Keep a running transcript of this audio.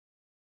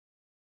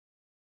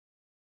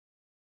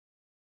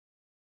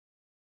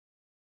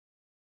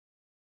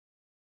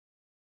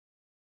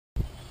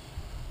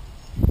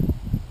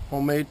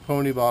homemade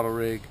pony bottle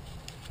rig.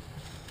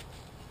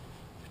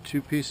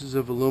 2 pieces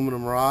of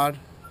aluminum rod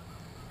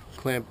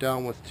clamped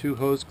down with 2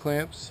 hose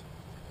clamps.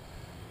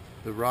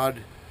 The rod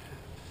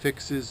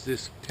fixes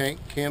this tank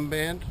cam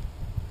band.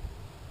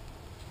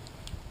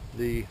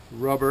 The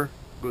rubber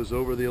goes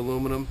over the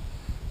aluminum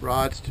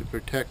rods to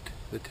protect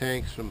the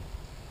tanks from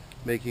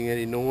making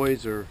any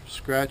noise or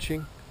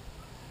scratching.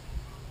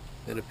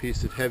 Then a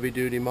piece of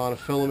heavy-duty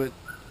monofilament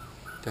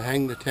to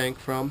hang the tank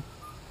from.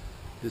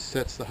 This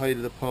sets the height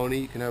of the pony.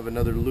 You can have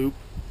another loop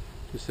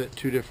to set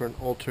 2 different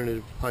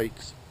alternative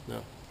heights.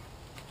 Now,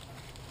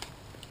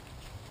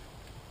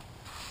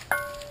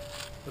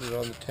 put it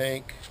on the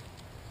tank,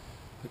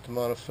 put the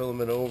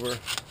monofilament over.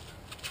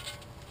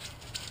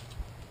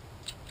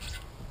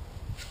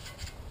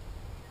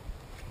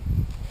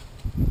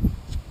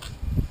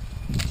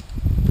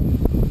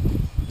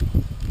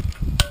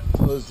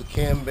 Close the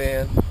cam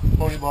band.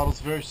 Pony bottle is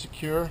very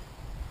secure.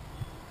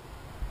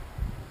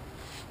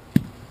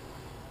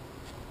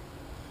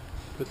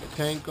 Put the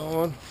tank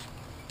on.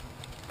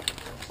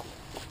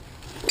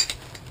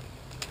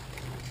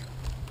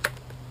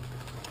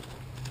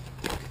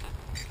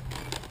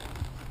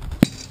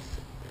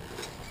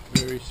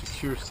 Very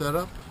secure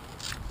setup.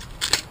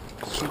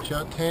 Switch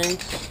out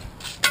tanks.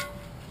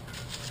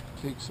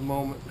 Takes a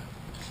moment.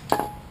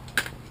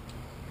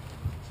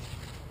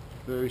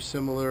 Very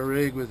similar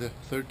rig with a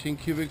 13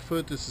 cubic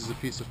foot. This is a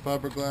piece of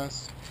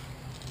fiberglass.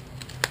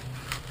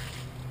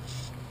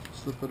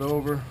 Slip it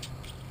over.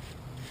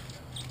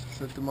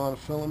 Set the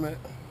monofilament.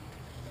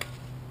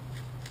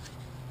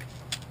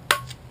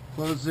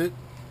 Close it.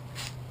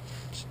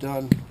 It's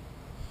done.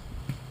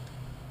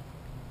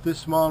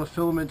 This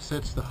monofilament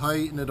sets the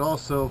height, and it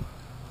also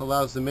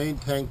allows the main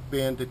tank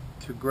band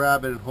to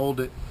grab it and hold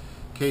it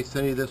in case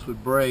any of this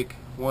would break.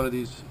 One of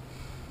these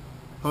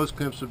hose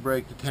clamps would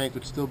break, the tank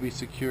would still be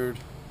secured.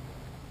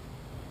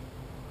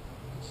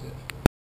 That's it.